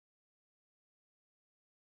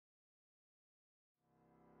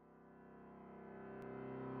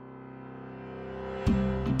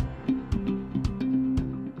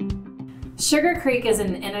SugarCreek is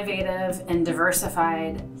an innovative and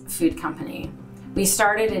diversified food company. We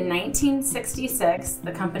started in 1966.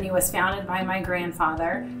 The company was founded by my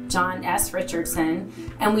grandfather, John S. Richardson,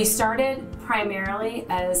 and we started primarily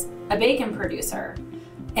as a bacon producer.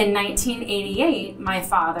 In 1988, my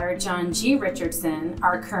father, John G. Richardson,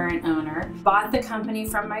 our current owner, bought the company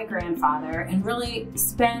from my grandfather and really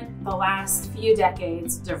spent the last few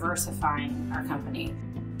decades diversifying our company.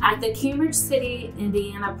 At the Cambridge City,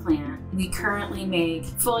 Indiana plant, we currently make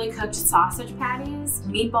fully cooked sausage patties,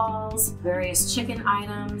 meatballs, various chicken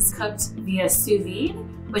items cooked via sous vide,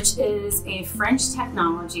 which is a French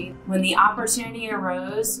technology. When the opportunity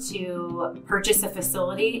arose to purchase a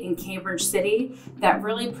facility in Cambridge City, that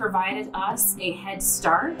really provided us a head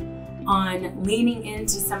start on leaning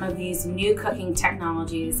into some of these new cooking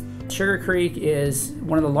technologies. SugarCreek is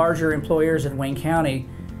one of the larger employers in Wayne County.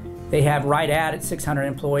 They have right at 600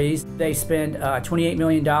 employees. They spend $28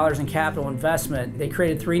 million in capital investment. They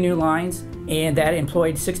created 3 new lines, and that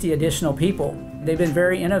employed 60 additional people. They've been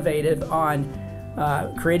very innovative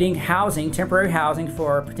on creating housing, temporary housing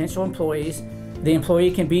for potential employees. The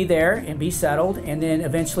employee can be there and be settled and then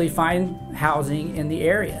eventually find housing in the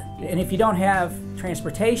area. And if you don't have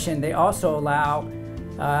transportation, they also allow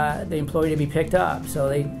the employee to be picked up. So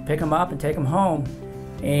they pick them up and take them home.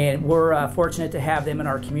 And we're fortunate to have them in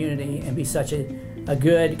our community and be such a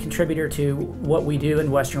good contributor to what we do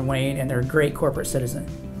in Western Wayne, and they're a great corporate citizen.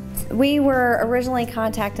 We were originally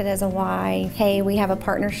contacted as a Y. Hey, we have a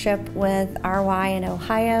partnership with our Y in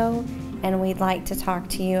Ohio, and we'd like to talk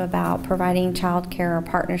to you about providing childcare or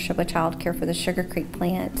partnership with childcare for the SugarCreek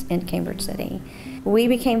plant in Cambridge City. We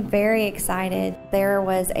became very excited. There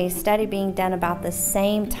was a study being done about the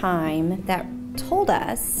same time that told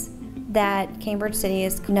us that Cambridge City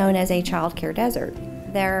is known as a childcare desert.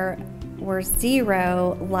 There were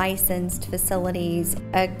 0 licensed facilities.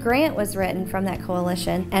 A grant was written from that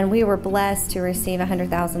coalition, and we were blessed to receive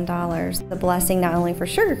 $100,000. The blessing not only for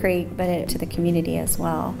SugarCreek, but to the community as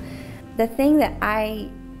well. The thing that I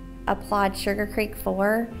applaud SugarCreek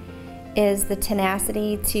for is the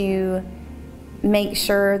tenacity to make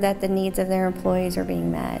sure that the needs of their employees are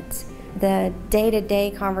being met. The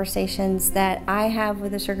day-to-day conversations that I have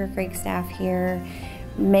with the SugarCreek staff here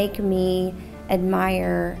make me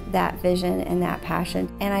admire that vision and that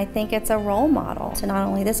passion. And I think it's a role model to not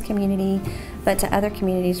only this community, but to other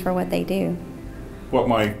communities for what they do. What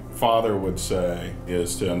my father would say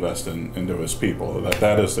is to invest into his people.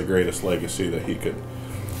 That is the greatest legacy that he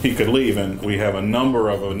could leave, and we have a number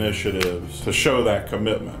of initiatives to show that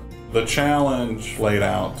commitment. The challenge laid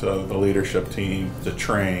out to the leadership team to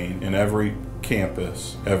train in every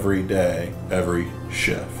campus, every day, every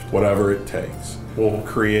shift, whatever it takes, will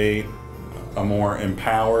create a more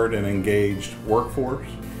empowered and engaged workforce.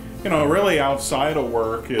 You know, really outside of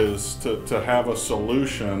work is to have a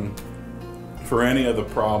solution for any of the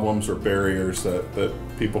problems or barriers that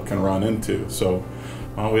people can run into. So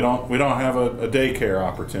we don't have a daycare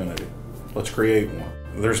opportunity. Let's create one.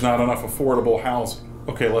 There's not enough affordable housing.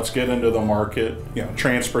 Okay, let's get into the market. You know,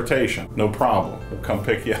 transportation, no problem. We'll come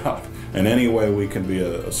pick you up. In any way we can be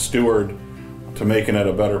a steward to making it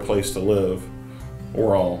a better place to live,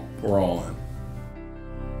 we're all in.